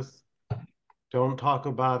about this. Don't talk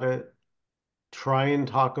about it. Try and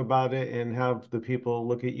talk about it and have the people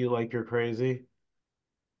look at you like you're crazy.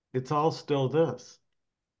 It's all still this.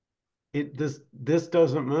 This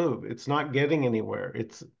doesn't move. It's not getting anywhere.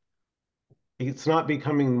 It's not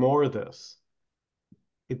becoming more this.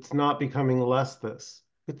 It's not becoming less this.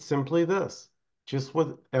 It's simply this. Just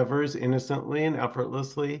whatever is innocently and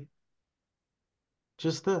effortlessly,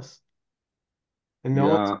 just this. And no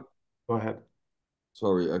one's, Yeah, go ahead.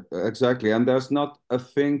 sorry, exactly. And there's not a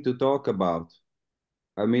thing to talk about.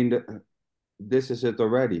 I mean, this is it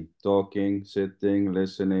already. Talking, sitting,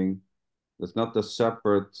 listening. There's not a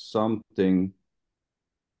separate something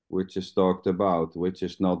which is talked about, which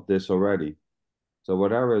is not this already. So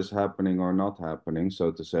whatever is happening or not happening,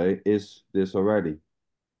 so to say, is this already.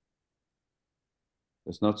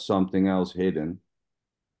 There's not something else hidden.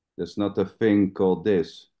 There's not a thing called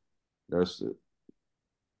this. There's,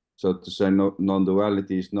 so to say, no,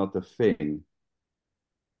 non-duality is not a thing.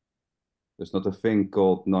 There's not a thing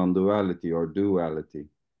called non-duality or duality.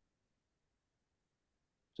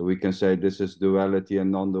 So we can say this is duality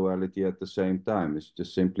and non-duality at the same time. It's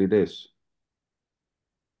just simply this.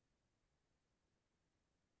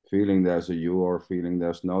 Feeling there's a you or feeling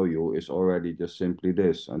there's no you is already just simply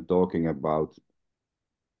this. And talking about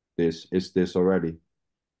this is this already.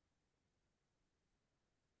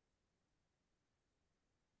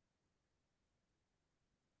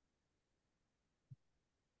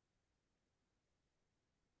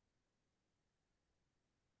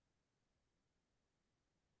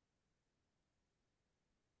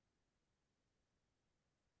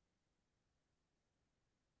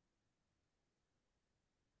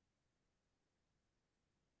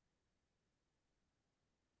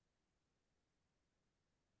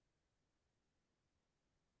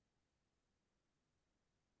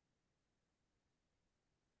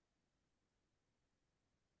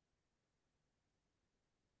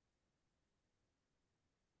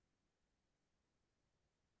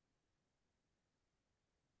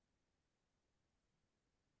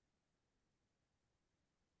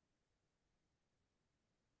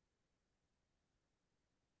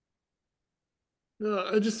 No,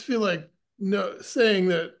 I just feel like saying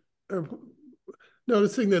that or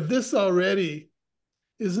noticing that this already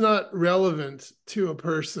is not relevant to a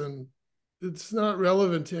person. It's not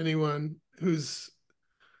relevant to anyone who's,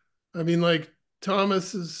 I mean, like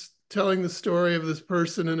Thomas is telling the story of this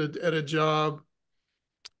person at a job,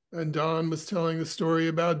 and Don was telling the story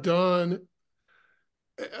about Don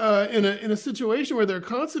in a situation where there are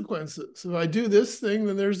consequences. If I do this thing,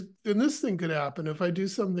 then this thing could happen. If I do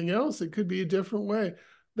something else, it could be a different way.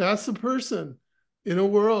 That's a person in a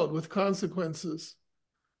world with consequences,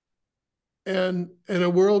 and in a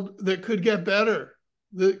world that could get better.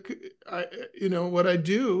 What I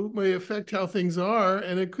do may affect how things are,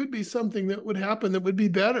 and it could be something that would happen that would be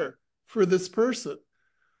better for this person.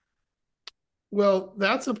 Well,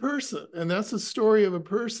 that's a person, and that's a story of a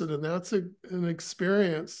person, and that's an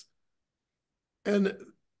experience, and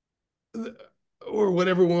or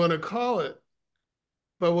whatever we want to call it.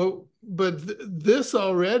 But this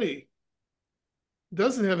already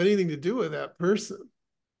doesn't have anything to do with that person.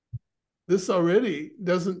 This already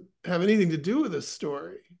doesn't have anything to do with a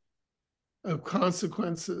story of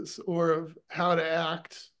consequences or of how to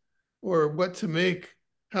act or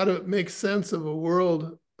how to make sense of a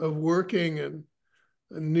world of working and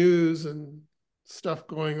news and stuff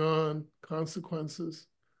going on, consequences.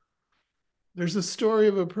 There's a story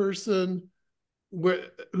of a person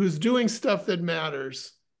who's doing stuff that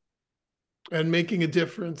matters and making a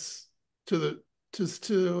difference to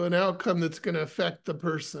to an outcome that's going to affect the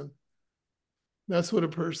person. That's what a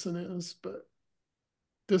person is. But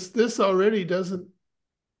this already doesn't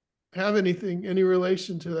have any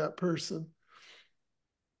relation to that person.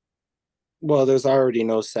 Well, there's already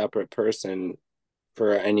no separate person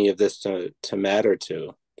for any of this to matter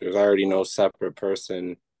to. There's already no separate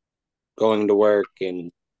person going to work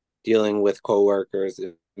and dealing with coworkers.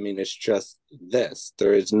 I mean, it's just this.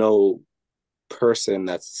 There is no person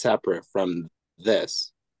that's separate from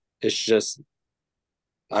this. It's just,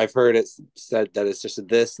 I've heard it said that it's just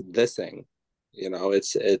this thing. You know,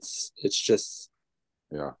 it's just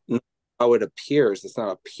Yeah. how it appears. It's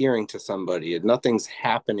not appearing to somebody. Nothing's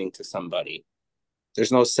happening to somebody.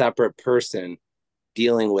 There's no separate person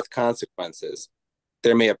dealing with consequences.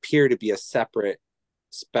 There may appear to be a separate,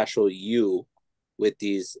 special you with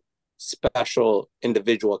these special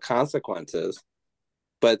individual consequences,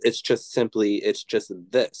 but it's just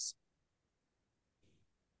this.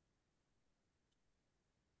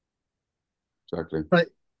 Exactly. Right.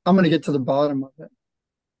 I'm going to get to the bottom of it.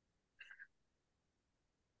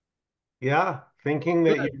 Yeah, thinking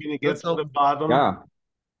that Good. you're going to get That's to the helpful. bottom Yeah.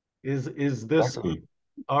 is this Exactly.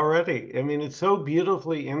 already. I mean, it's so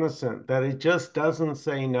beautifully innocent that it just doesn't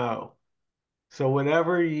say no. So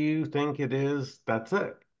whatever you think it is, that's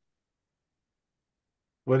it.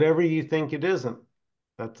 Whatever you think it isn't,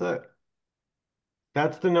 that's it.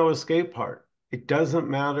 That's the no escape part. It doesn't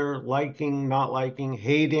matter liking, not liking,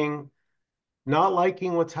 hating, not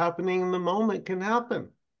liking what's happening in the moment can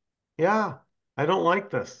happen. Yeah, I don't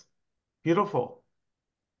like this. Beautiful.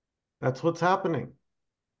 That's what's happening.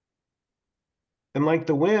 And like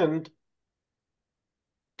the wind,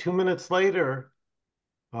 2 minutes later,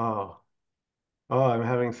 oh, oh, I'm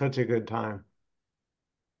having such a good time.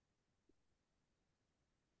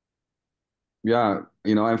 Yeah,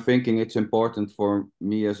 I'm thinking it's important for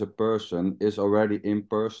me as a person is already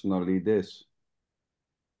impersonally this.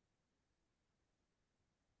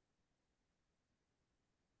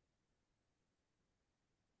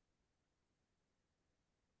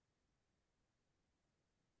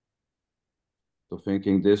 So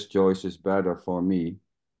thinking this choice is better for me,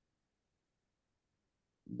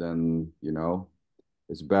 then,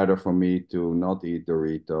 it's better for me to not eat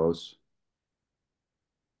Doritos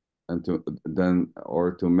and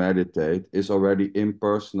to meditate is already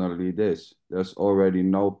impersonally this. There's already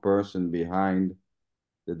no person behind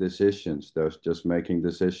the decisions. There's just making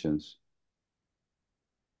decisions.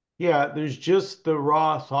 Yeah, there's just the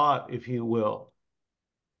raw thought, if you will.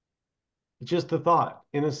 It's just the thought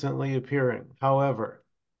innocently appearing. However,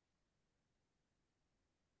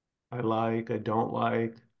 I don't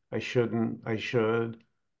like, I shouldn't, I should.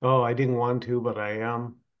 Oh, I didn't want to, but I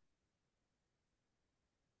am.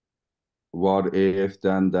 What if,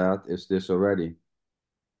 then that is this already.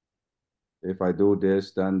 If I do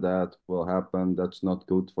this, then that will happen. That's not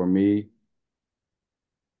good for me.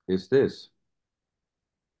 Is this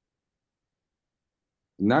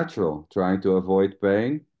natural? Trying to avoid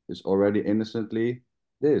pain is already innocently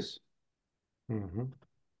this. Mhm.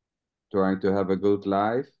 Trying to have a good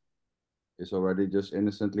life is already just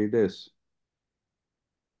innocently this.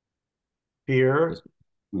 Fear, Just,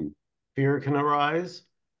 hmm. fear can arise,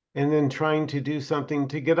 and then trying to do something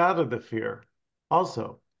to get out of the fear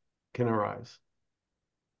also can arise.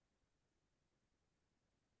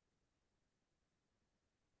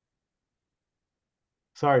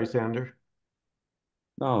 Sorry, Sander.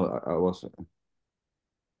 No, I was,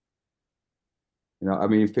 I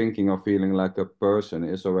mean, thinking or feeling like a person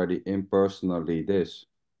is already impersonally this.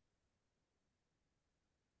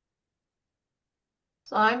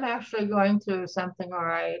 So I'm actually going through something,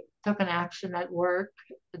 or I took an action at work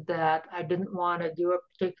that I didn't want to do a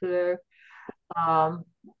particular um,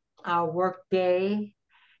 work day,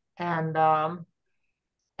 and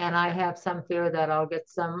I have some fear that I'll get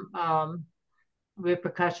some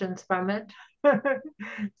repercussions from it.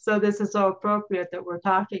 So this is so appropriate that we're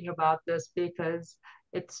talking about this because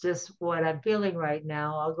it's just what I'm feeling right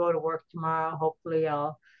now. I'll go to work tomorrow. Hopefully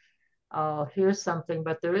I'll hear something,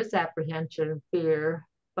 but there is apprehension and fear,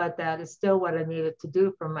 but that is still what I needed to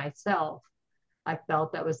do for myself. I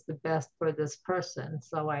felt that was the best for this person.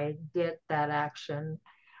 So I did that action.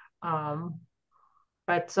 Um,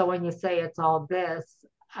 but so when you say it's all this,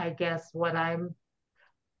 I guess what I'm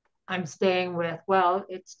staying with, well,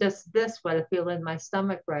 it's just this, what I feel in my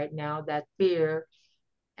stomach right now, that fear,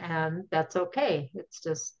 and that's okay. It's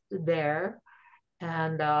just there.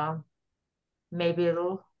 And maybe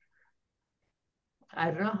I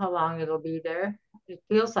don't know how long it'll be there. It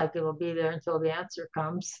feels like it'll be there until the answer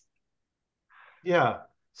comes. Yeah,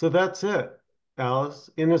 so that's it, Alice.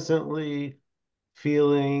 Innocently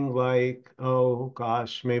feeling like, oh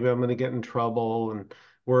gosh, maybe I'm going to get in trouble and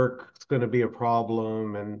work's going to be a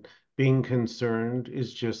problem, and being concerned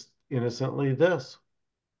is just innocently this.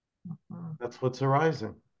 Mhm. That's what's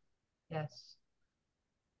arising. Yes.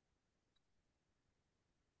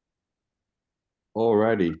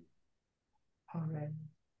 Already. Already.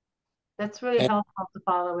 That's really And, helpful to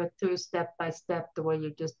follow it through step by step, the way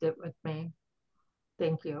you just did with me.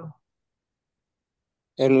 Thank you.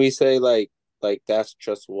 and we say like that's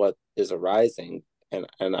just what is arising,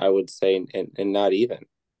 and I would say and not even.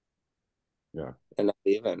 Yeah. And not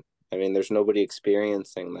even. I mean, there's nobody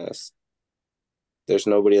experiencing this. There's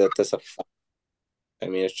nobody that this affects. I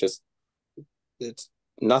mean, it's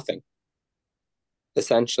nothing,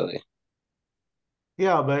 essentially.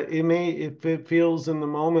 Yeah, but it may, if it feels in the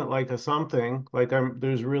moment like a something, like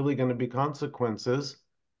there's really going to be consequences,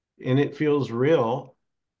 and it feels real,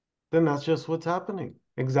 then that's just what's happening.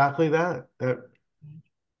 Exactly that.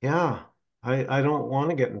 Yeah, I don't want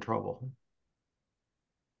to get in trouble.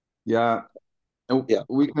 Yeah. And Yeah.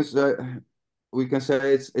 we can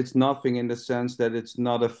say it's nothing in the sense that it's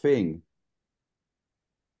not a thing.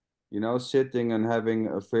 You know, sitting and having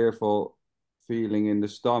a fearful feeling in the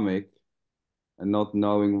stomach and not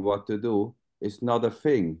knowing what to do is not a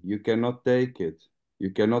thing. You cannot take it.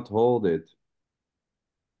 You cannot hold it.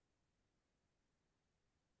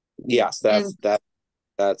 Yes, And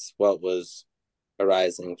that's what was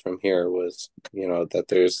arising from here was, that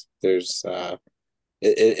there's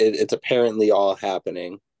it's apparently all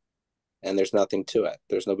happening, and there's nothing to it.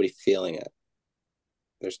 There's nobody feeling it.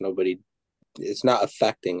 There's nobody, it's not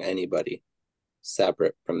affecting anybody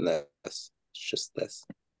separate from this. It's just this.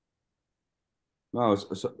 No,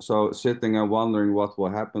 so sitting and wondering what will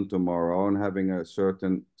happen tomorrow and having a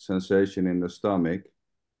certain sensation in the stomach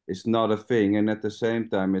is not a thing, and at the same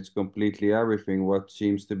time, it's completely everything what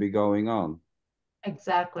seems to be going on.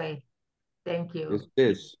 Exactly. Thank you. It's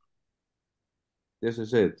this. This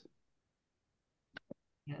is it.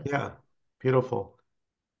 Yes. Yeah, beautiful.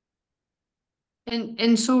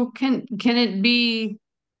 and so can it be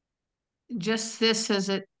just this as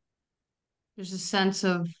there's a sense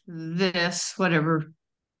of this, whatever,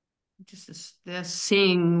 just this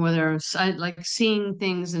seeing, whether it's like seeing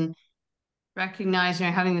things and recognizing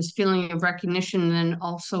or having this feeling of recognition, and then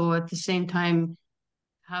also at the same time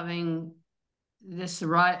having this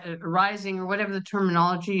arising or whatever the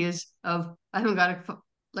terminology is of, I don't got to,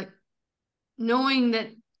 like, knowing that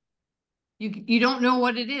you don't know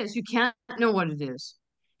what it is. You can't know what it is.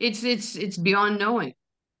 It's beyond knowing.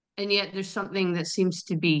 And yet there's something that seems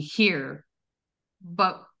to be here,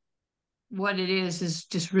 but what it is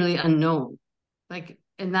just really unknown. Like,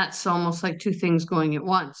 and that's almost like two things going at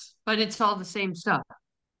once, but it's all the same stuff.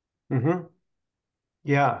 Mm-hmm.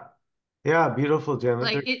 Yeah. Yeah, beautiful, Like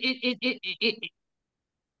Janet.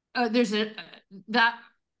 there's that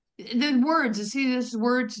the words, see, there's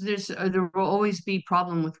words, there will always be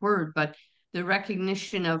problem with word, but the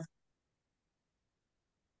recognition of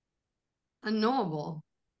unknowable,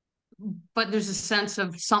 but there's a sense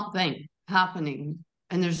of something happening,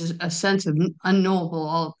 and there's a sense of unknowable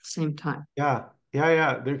all at the same time. Yeah,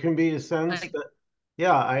 yeah. There can be a sense Like, that,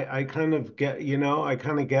 yeah, I kind of get, I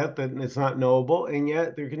kind of get that it's not knowable, and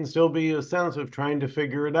yet there can still be a sense of trying to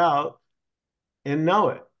figure it out and know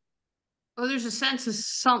it. oh, there's a sense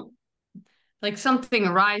of like something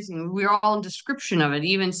arising. We're all in description of it,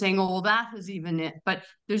 even saying, "Oh, well, that is even it." But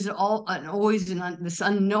there's always this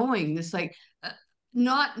unknowing, this like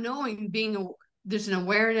not knowing, there's an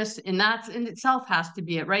awareness, and that in itself has to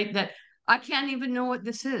be it, right? That I can't even know what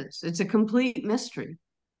this is. It's a complete mystery.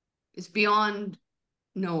 It's beyond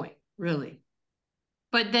knowing, really.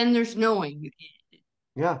 But then there's knowing.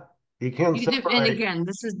 Yeah, you can't And separate. again,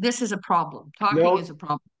 this is a problem. Talking is No, a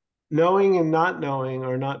problem. knowing and not knowing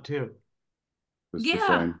are not two. It's the Yeah,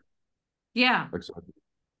 same. yeah. Exactly.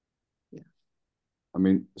 I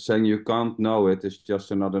mean, saying you can't know it is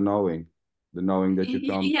just another knowing. The knowing that you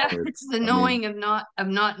can't Yeah, know it. it's the I mean, knowing of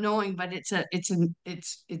not knowing, but it's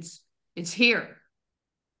here,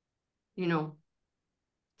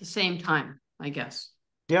 the same time, I guess.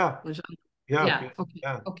 Yeah, yeah, Yeah, okay,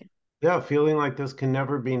 yeah, okay. yeah. Feeling like this can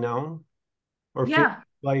never be known, or feel Yeah,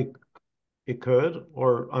 like it could,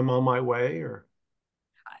 or I'm on my way, or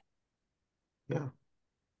yeah.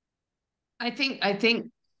 I think,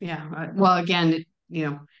 yeah. Well, again,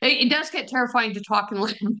 it does get terrifying to talk in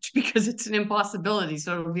language because it's an impossibility,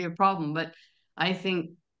 so it'll be a problem. But I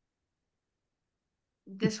think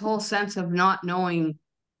this whole sense of not knowing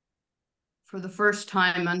for the first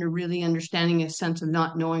time, under really understanding a sense of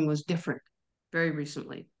not knowing, was different very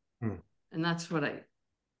recently. Hmm. And that's what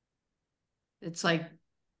it's like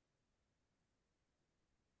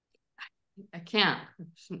I can't.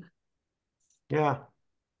 Yeah.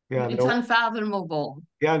 Yeah. It's No. unfathomable.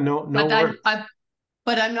 Yeah. No. No But words.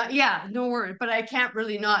 but I'm not. Yeah, no worries. But I can't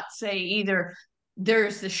really not say either.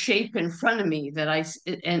 There's the shape in front of me that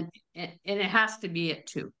and it has to be it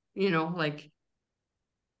too. You know, like.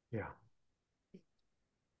 Yeah.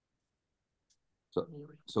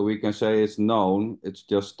 So we can say it's known, it's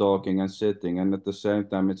just talking and sitting, and at the same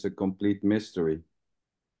time, it's a complete mystery.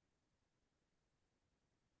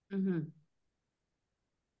 Mm-hmm.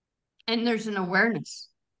 And there's an awareness.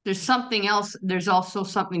 There's something else. There's also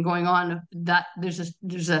something going on that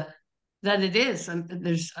that it is, and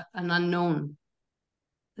there's an unknown.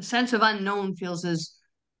 The sense of unknown feels as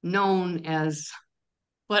known as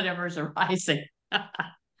whatever's arising. I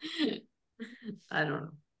don't know.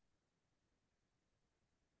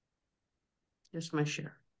 Just my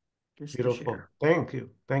share. Just Beautiful. share. Thank you.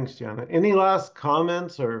 Thanks, Jana. Any last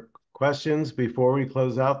comments or questions before we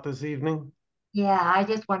close out this evening? Yeah, I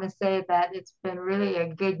just want to say that it's been really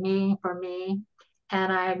a good meeting for me.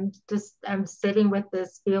 And I'm sitting with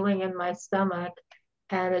this feeling in my stomach,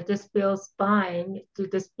 and it just feels fine to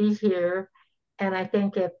just be here. And I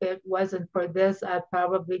think if it wasn't for this, I'd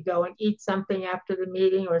probably go and eat something after the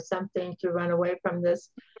meeting or something to run away from this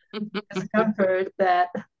discomfort that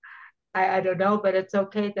I don't know, but it's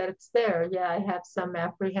okay that it's there. Yeah, I have some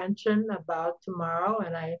apprehension about tomorrow,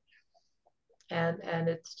 and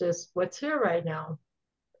it's just what's here right now.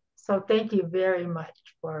 So thank you very much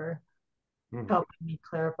for helping me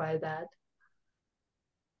clarify that.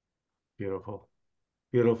 Beautiful.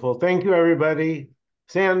 Beautiful. Thank you, everybody.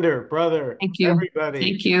 Sander, brother, Thank you. everybody.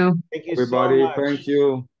 Thank you. Thank you Everybody, so much. thank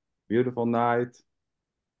you. Beautiful night.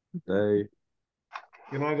 Day.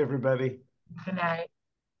 Good night, everybody. Good night.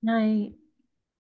 Night.